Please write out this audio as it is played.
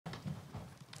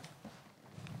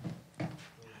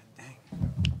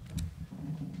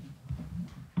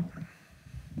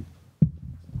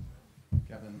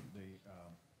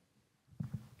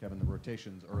Kevin, the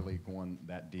rotations early going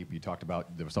that deep, you talked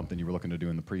about there was something you were looking to do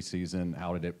in the preseason.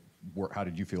 How did it work? How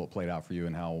did you feel it played out for you,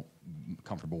 and how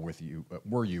comfortable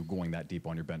were you going that deep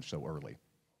on your bench so early?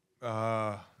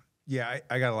 Yeah,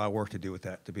 I got a lot of work to do with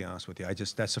that, to be honest with you.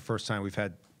 That's the first time we've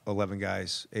had 11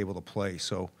 guys able to play,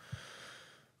 so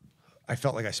I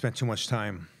felt like I spent too much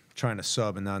time trying to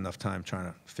sub and not enough time trying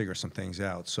to figure some things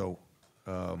out. So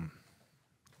I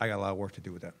got a lot of work to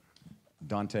do with that.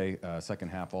 Dante, second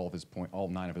half, all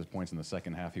 9 of his points in the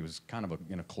second half. He was kind of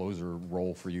in a closer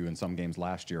role for you in some games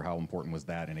last year. How important was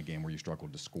that in a game where you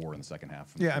struggled to score in the second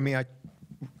half? Yeah, I mean,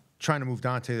 trying to move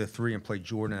Dante to the 3 and play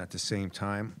Jordan at the same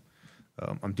time.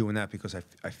 I'm doing that because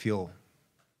I feel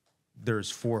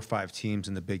there's 4 or 5 teams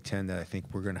in the Big Ten that I think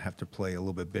we're going to have to play a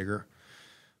little bit bigger.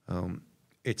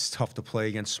 It's tough to play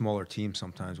against smaller teams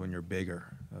sometimes when you're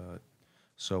bigger.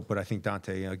 But I think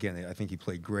Dante, again, I think he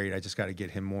played great. I just got to get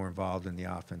him more involved in the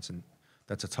offense, and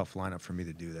that's a tough lineup for me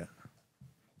to do that.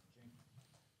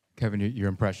 Kevin, your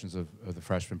impressions of the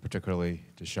freshmen, particularly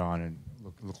DeShawn, and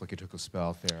looked like he took a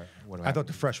spell there. I thought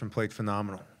the freshman played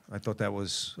phenomenal. I thought that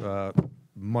was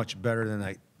much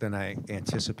better than I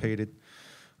anticipated.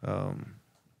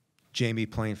 Jamie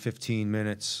playing 15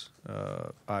 minutes.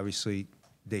 Obviously,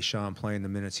 DeShawn playing the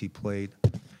minutes he played.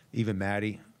 Even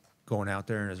Maddie going out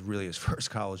there, and it was really his first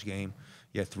college game.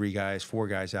 You had 4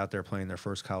 guys out there playing their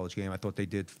first college game. I thought they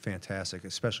did fantastic,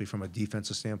 especially from a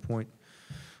defensive standpoint.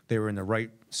 They were in the right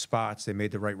spots. They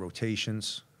made the right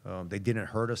rotations. They didn't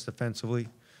hurt us defensively.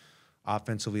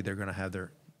 Offensively, they're going to have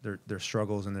their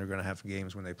struggles, and they're going to have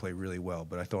games when they play really well.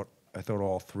 But I thought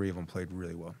all 3 of them played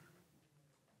really well.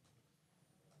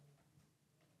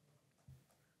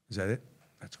 Is that it?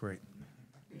 That's great.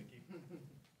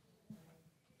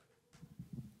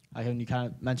 I think you kind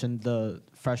of mentioned the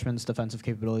freshman's defensive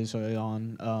capabilities early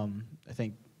on. I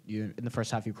think in the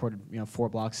first half you recorded 4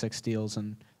 blocks, 6 steals,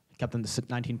 and kept them to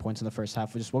 19 points in the first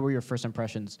half. What were your first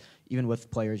impressions, even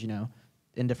with players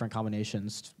in different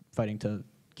combinations, fighting to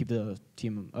keep the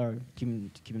team or keep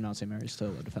them out St. Mary's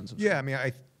still defensive? Yeah, I mean,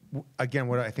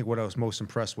 what I was most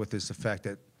impressed with is the fact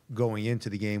that going into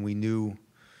the game we knew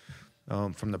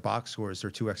from the box scores,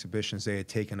 their 2 exhibitions, they had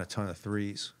taken a ton of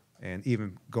threes. And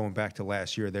even going back to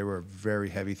last year, they were a very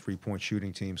heavy 3-point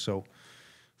shooting team. So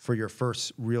for your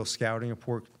first real scouting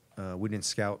report, we didn't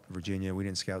scout Virginia, we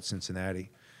didn't scout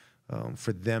Cincinnati.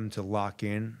 For them to lock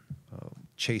in,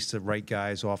 chase the right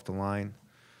guys off the line.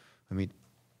 I mean,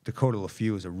 Dakota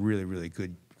LaFew is a really, really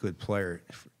good player.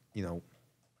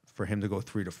 For him to go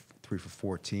 3 for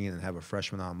 14 and have a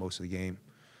freshman on most of the game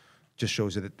just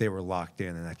shows that they were locked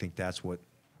in. And I think that's what,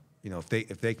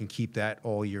 if they can keep that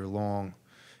all year long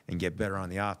and get better on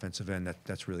the offensive end,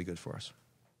 that's really good for us.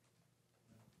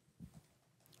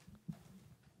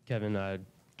 Kevin,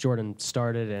 Jordan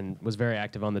started and was very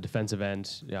active on the defensive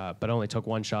end, but only took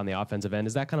 1 shot on the offensive end.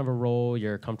 Is that kind of a role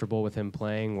you're comfortable with him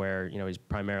playing, where he's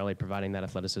primarily providing that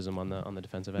athleticism on the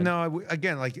defensive end? No,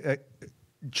 again,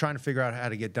 trying to figure out how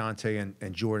to get Dante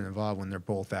and Jordan involved when they're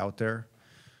both out there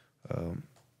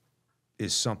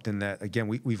is something that, again,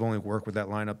 we've only worked with that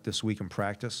lineup this week in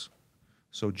practice.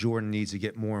 So Jordan needs to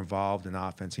get more involved in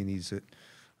offense. He needs to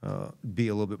be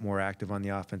a little bit more active on the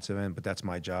offensive end, but that's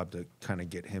my job to kind of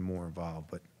get him more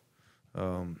involved. But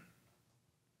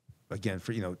again,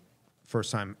 for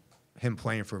first time him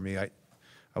playing for me, I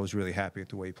was really happy with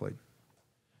the way he played.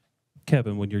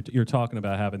 Kevin, when you're talking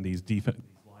about having these defense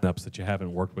lineups that you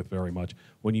haven't worked with very much,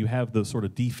 when you have the sort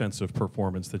of defensive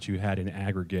performance that you had in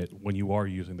aggregate, when you are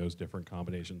using those different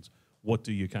combinations, what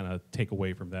do you kind of take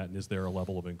away from that, and is there a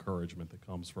level of encouragement that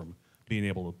comes from being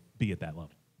able to be at that level?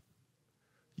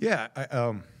 Yeah,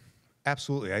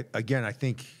 absolutely. I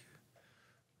think,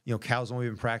 Cal's only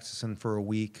been practicing for a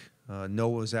week. Noah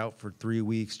was out for 3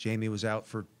 weeks. Jamie was out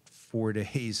for 4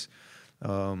 days.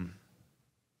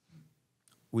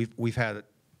 We've had,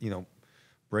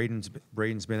 Braden's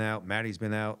been out, Maddie's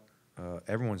been out.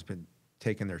 Everyone's been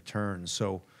taking their turns.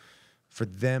 So for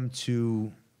them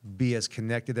to be as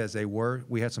connected as they were,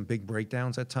 we had some big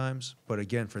breakdowns at times. But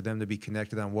again, for them to be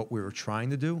connected on what we were trying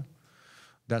to do,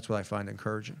 that's what I find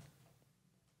encouraging.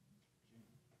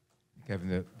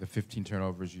 Kevin, the 15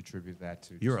 turnovers, you attribute that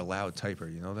to? You're a loud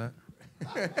typer, you know that?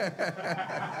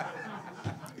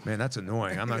 Man, that's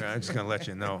annoying. I'm just gonna let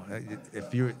you know.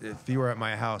 If you were at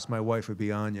my house, my wife would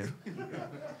be on you.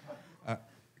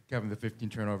 Kevin, the 15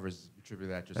 turnovers, you attribute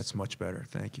that just? That's much better.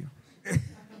 Thank you.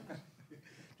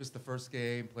 Just the first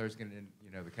game, players getting in,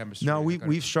 the chemistry. No,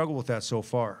 we've struggled with that so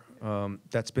far.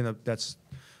 That's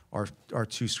our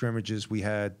 2 scrimmages. We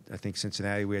had, I think,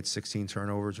 Cincinnati. We had 16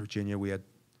 turnovers. Virginia, we had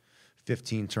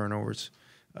 15 turnovers.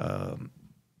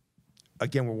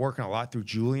 Again, we're working a lot through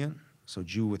Julian, So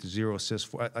Ju with 0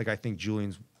 assists. Like, I think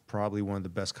Julian's probably one of the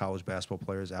best college basketball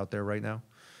players out there right now.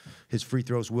 His free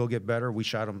throws will get better. We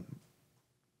shot him.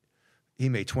 He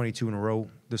made 22 in a row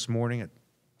this morning at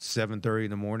 7:30 in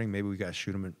the morning. Maybe we got to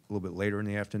shoot him a little bit later in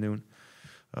the afternoon.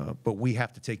 But we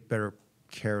have to take better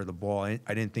care of the ball. I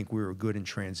didn't think we were good in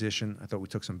transition. I thought we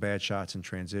took some bad shots in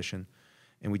transition,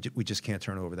 and we just can't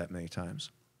turn over that many times.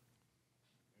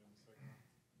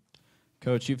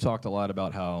 Coach, you've talked a lot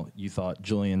about how you thought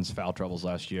Julian's foul troubles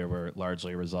last year were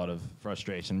largely a result of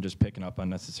frustration, just picking up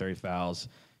unnecessary fouls.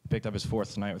 He picked up his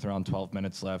 4th tonight with around 12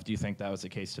 minutes left. Do you think that was the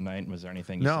case tonight? And was there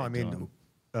anything you No, said I to mean,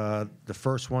 him? the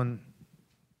first one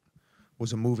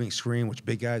was a moving screen, which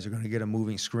big guys are going to get a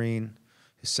moving screen.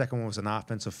 His second one was an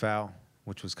offensive foul,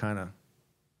 which was kind of,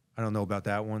 I don't know about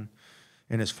that one.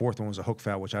 And his 4th one was a hook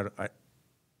foul, which I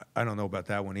don't know about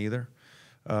that one either.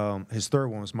 His 3rd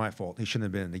one was my fault. He shouldn't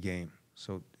have been in the game.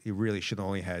 So he really should have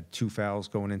only had 2 fouls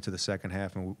going into the second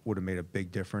half and would have made a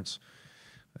big difference.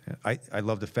 I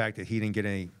love the fact that he didn't get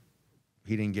any,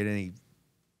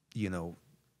 you know,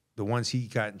 the ones he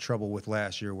got in trouble with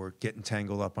last year were getting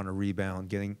tangled up on a rebound,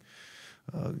 getting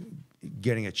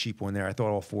a cheap one there. I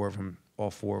thought all four of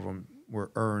them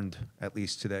were earned at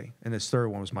least today. And his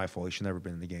 3rd one was my fault. He should never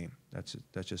been in the game. That's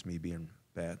just me being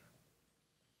bad.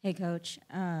 Hey, Coach,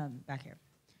 back here.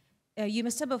 You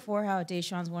said before how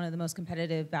DeShawn's one of the most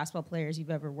competitive basketball players you've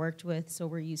ever worked with. So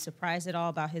were you surprised at all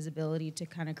about his ability to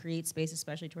kind of create space,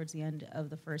 especially towards the end of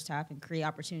the first half, and create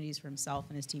opportunities for himself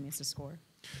and his teammates to score?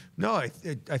 No, I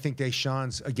think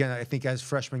DeShawn's, again, I think as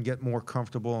freshmen get more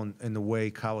comfortable in the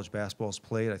way college basketball is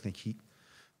played, I think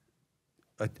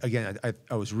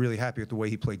I was really happy with the way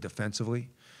he played defensively.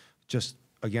 Just,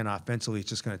 again, offensively, it's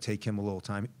just going to take him a little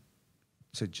time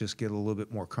to just get a little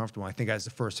bit more comfortable. I think as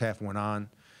the first half went on,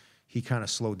 he kind of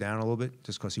slowed down a little bit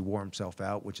just because he wore himself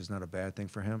out, which is not a bad thing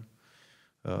for him,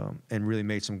 and really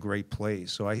made some great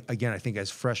plays. So, I think as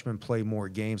freshmen play more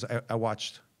games, I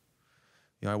watched,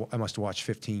 I must have watched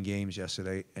 15 games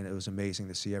yesterday, and it was amazing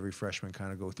to see every freshman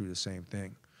kind of go through the same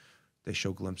thing. They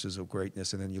show glimpses of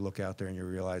greatness, and then you look out there and you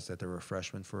realize that they're a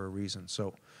freshman for a reason.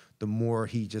 So the more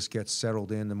he just gets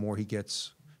settled in, the more he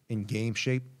gets in game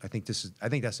shape. I think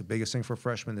that's the biggest thing for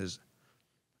freshmen is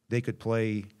they could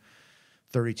play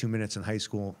 32 minutes in high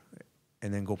school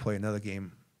and then go play another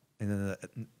game and then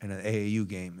an AAU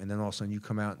game, and then all of a sudden you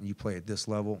come out and you play at this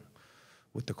level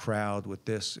with the crowd, with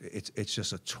this. It's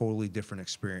just a totally different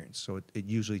experience. So it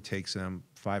usually takes them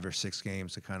 5 or 6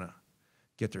 games to kind of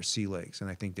get their sea legs, and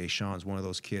I think DeShawn's one of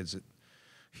those kids that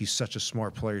he's such a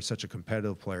smart player, such a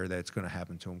competitive player that it's going to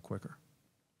happen to him quicker.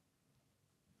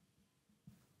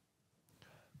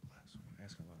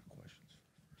 Asking a lot of questions.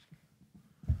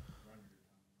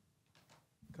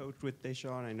 Coach, with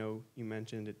DeShawn, I know you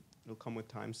mentioned it'll come with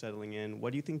time settling in.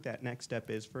 What do you think that next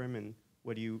step is for him, and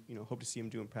what do you hope to see him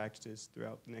do in practices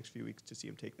throughout the next few weeks to see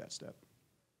him take that step?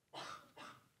 I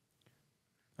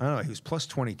don't know. He was plus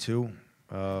 22.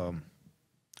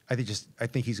 I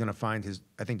think he's going to find his.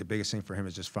 I think the biggest thing for him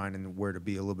is just finding where to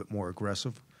be a little bit more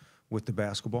aggressive with the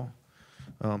basketball.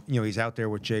 He's out there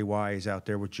with JY, he's out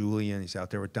there with Julian, he's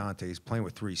out there with Dante. He's playing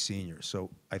with 3 seniors.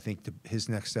 So I think his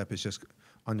next step is just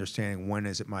understanding when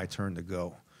is it my turn to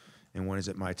go, and when is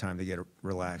it my time to get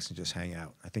relaxed and just hang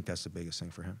out. I think that's the biggest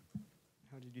thing for him.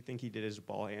 How did you think he did as a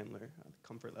ball handler,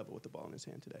 comfort level with the ball in his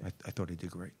hand today? I thought he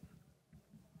did great.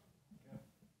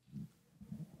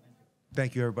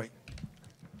 Thank you, everybody.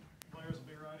 Players will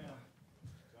be right in.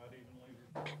 God even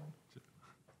later.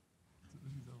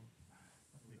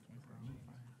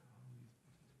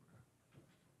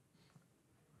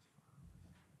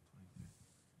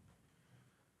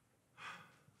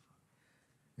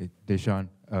 Hey, DeShawn,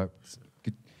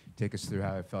 could take us through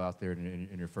how it felt out there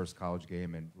in your first college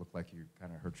game and looked like you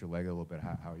kind of hurt your leg a little bit.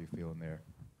 How are you feeling there?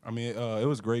 I mean, it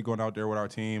was great going out there with our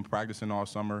team, practicing all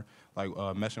summer,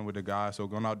 meshing with the guys. So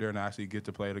going out there and actually get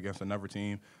to play it against another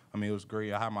team, I mean, it was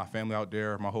great. I had my family out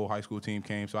there. My whole high school team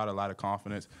came, so I had a lot of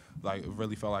confidence. It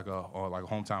really felt like a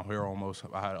hometown hero almost.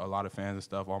 I had a lot of fans and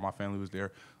stuff. All my family was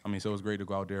there. I mean, so it was great to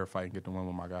go out there, fight, and get the win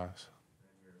with my guys.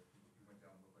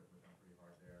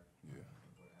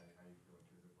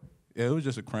 Yeah, it was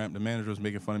just a cramp. The manager was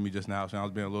making fun of me just now, saying I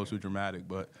was being a little too dramatic,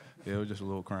 but yeah, it was just a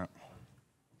little cramp.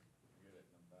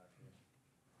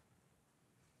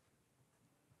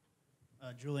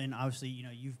 Julian, obviously,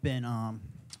 you've been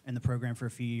in the program for a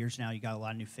few years now. You got a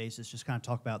lot of new faces. Just kind of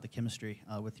talk about the chemistry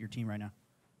with your team right now.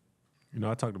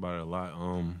 I talked about it a lot,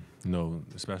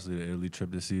 especially the Italy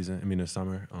trip this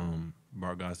summer,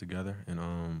 brought guys together,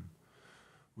 and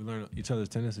we learned each other's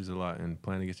tendencies a lot, and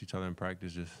playing against each other in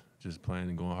practice, just playing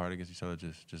and going hard against each other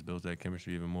just builds that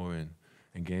chemistry even more,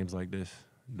 and games like this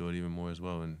do it even more as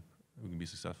well, and we can be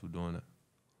successful doing it.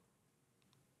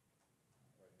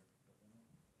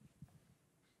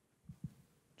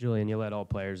 Julian, you led all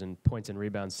players in points and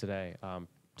rebounds today.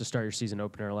 To start your season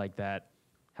opener like that,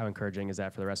 how encouraging is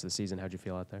that for the rest of the season? How'd you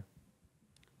feel out there?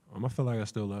 I feel like I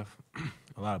still left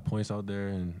a lot of points out there,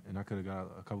 and I could have got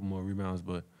a couple more rebounds,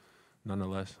 but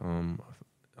nonetheless, I'm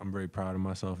very proud of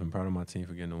myself and proud of my team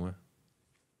for getting the win.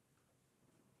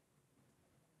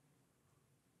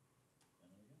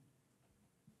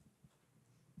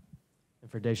 And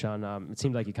for DeShawn, it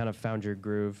seemed like you kind of found your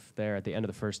groove there at the end of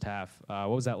the first half. What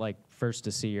was that like first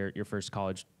to see your first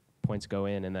college points go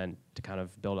in and then to kind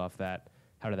of build off that?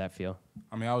 How did that feel?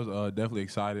 I mean, I was definitely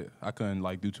excited. I couldn't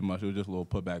do too much. It was just a little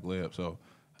putback layup, so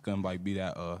I couldn't be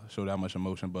that show that much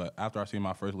emotion. But after I seen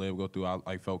my first layup go through,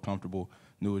 I felt comfortable.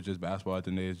 Knew it was just basketball at the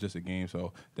end. It's just a game,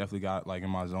 so definitely got in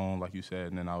my zone, like you said,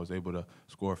 and then I was able to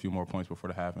score a few more points before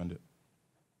the half ended.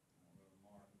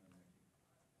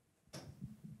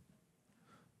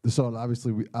 DeShawn,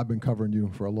 obviously, I've been covering you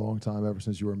for a long time, ever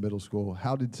since you were in middle school.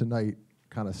 How did tonight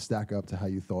kind of stack up to how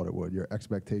you thought it would? Your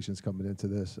expectations coming into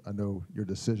this. I know your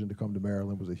decision to come to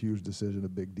Maryland was a huge decision, a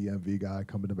big DMV guy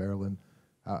coming to Maryland.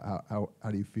 How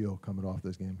do you feel coming off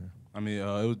this game here? I mean,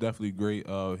 it was definitely great.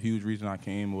 Huge reason I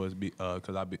came was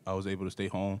because I was able to stay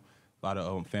home. A lot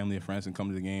of family and friends and come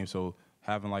to the game, so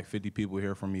having 50 people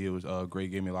here for me, it was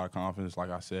great. Gave me a lot of confidence, like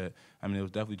I said. I mean, it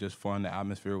was definitely just fun. The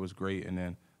atmosphere was great, and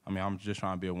then, I mean, I'm just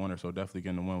trying to be a winner, so definitely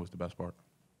getting the win was the best part.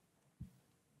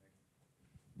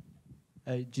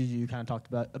 JuJu, you kind of talked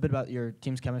a bit about your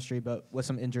team's chemistry, but with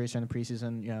some injuries during the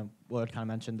preseason, Willard kind of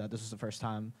mentioned that this was the first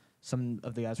time some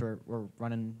of the guys were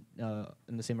running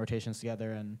in the same rotations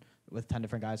together, and with 10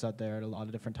 different guys out there at a lot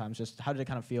of different times. Just how did it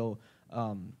kind of feel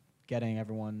getting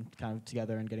everyone kind of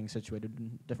together and getting situated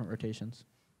in different rotations?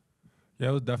 Yeah,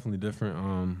 it was definitely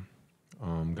different.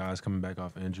 Guys coming back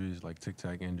off injuries, like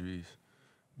tic-tac injuries.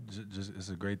 Just it's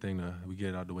a great thing that we get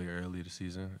it out the way early this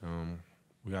season.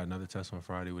 We got another test on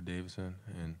Friday with Davidson,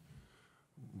 and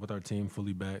with our team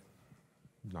fully back,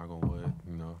 knock on wood,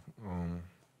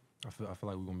 I feel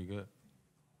like we're gonna be good.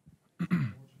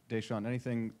 DeShawn,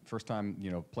 anything first time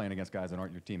playing against guys that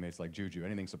aren't your teammates like JuJu?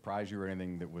 Anything surprise you or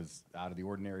anything that was out of the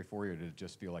ordinary for you, or did it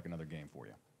just feel like another game for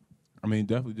you? I mean,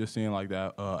 definitely just seeing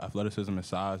that athleticism and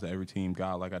size that every team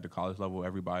got. At the college level,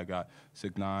 everybody got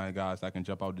 6'9" guys that can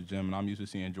jump out the gym. And I'm used to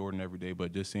seeing Jordan every day,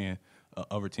 but just seeing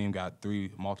other team got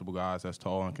multiple guys that's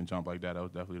tall and can jump like that, that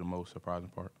was definitely the most surprising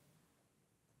part.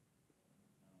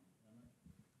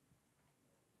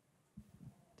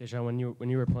 DeShawn, when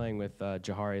you were playing with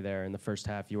Jahari there in the first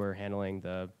half, you were handling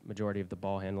the majority of the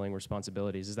ball handling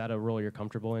responsibilities. Is that a role you're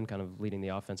comfortable in, kind of leading the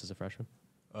offense as a freshman?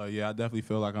 Yeah, I definitely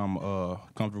feel like I'm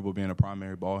comfortable being a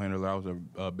primary ball handler. That was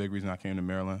a big reason I came to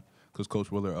Maryland, because Coach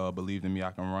Willard believed in me.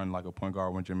 I can run like a point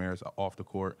guard when Jameer's off the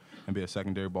court and be a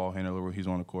secondary ball handler where he's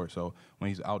on the court. So when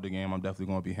he's out the game, I'm definitely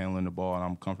going to be handling the ball, and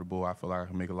I'm comfortable. I feel like I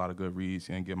can make a lot of good reads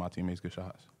and give my teammates good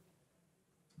shots.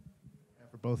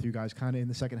 For both of you guys, kind of in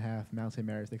the second half, Mount St.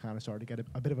 Mary's, they kind of started to get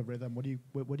a bit of a rhythm. What do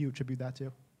you attribute that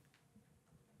to?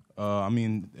 I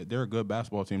mean, they're a good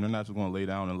basketball team. They're not just going to lay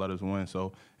down and let us win.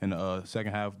 So in the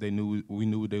second half, we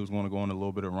knew they was going to go on a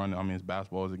little bit of run. I mean,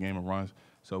 basketball is a game of runs.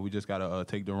 So we just got to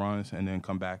take the runs and then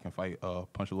come back and fight,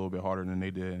 punch a little bit harder than they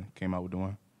did, and came out with the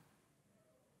win.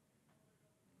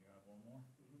 You got one more?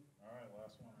 All right,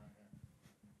 last one right here.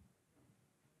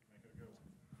 Make it go.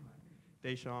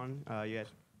 DeShawn, you had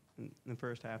in the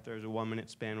first half, there was a 1 minute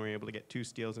span where you were able to get 2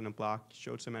 steals and a block.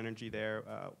 Showed some energy there.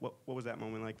 What was that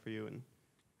moment like for you, and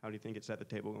how do you think it set the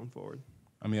table going forward?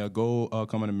 I mean, a goal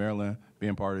coming to Maryland,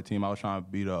 being part of the team, I was trying to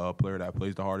be the player that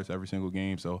plays the hardest every single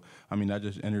game. So, I mean, that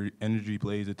just energy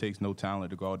plays. It takes no talent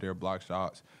to go out there, block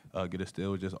shots, get a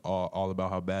steal. It's just all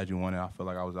about how bad you want it. I feel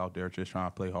like I was out there just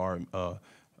trying to play hard,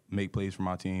 make plays for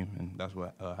my team, and that's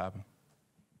what happened.